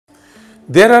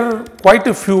There are quite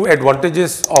a few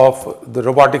advantages of the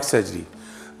robotic surgery.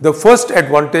 The first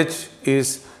advantage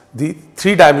is the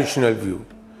three-dimensional view.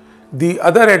 The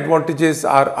other advantages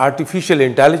are artificial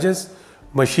intelligence,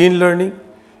 machine learning,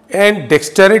 and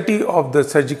dexterity of the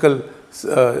surgical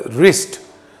wrist.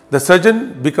 The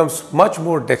surgeon becomes much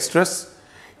more dexterous.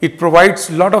 It provides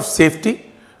a lot of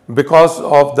safety because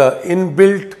of the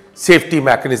inbuilt safety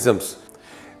mechanisms.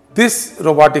 This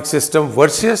robotic system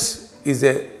Versus is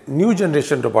a new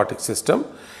generation robotic system,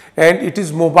 and it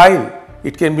is mobile.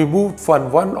 It can be moved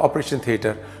from one operation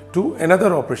theatre to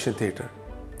another operation theatre.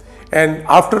 And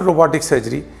after robotic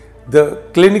surgery, the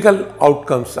clinical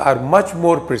outcomes are much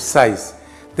more precise.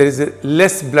 There is a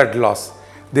less blood loss.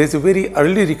 There is a very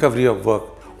early recovery of work.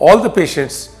 All the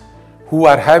patients who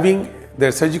are having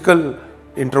their surgical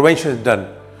interventions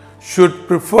done should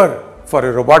prefer for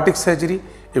a robotic surgery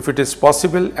if it is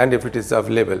possible and if it is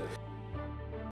available.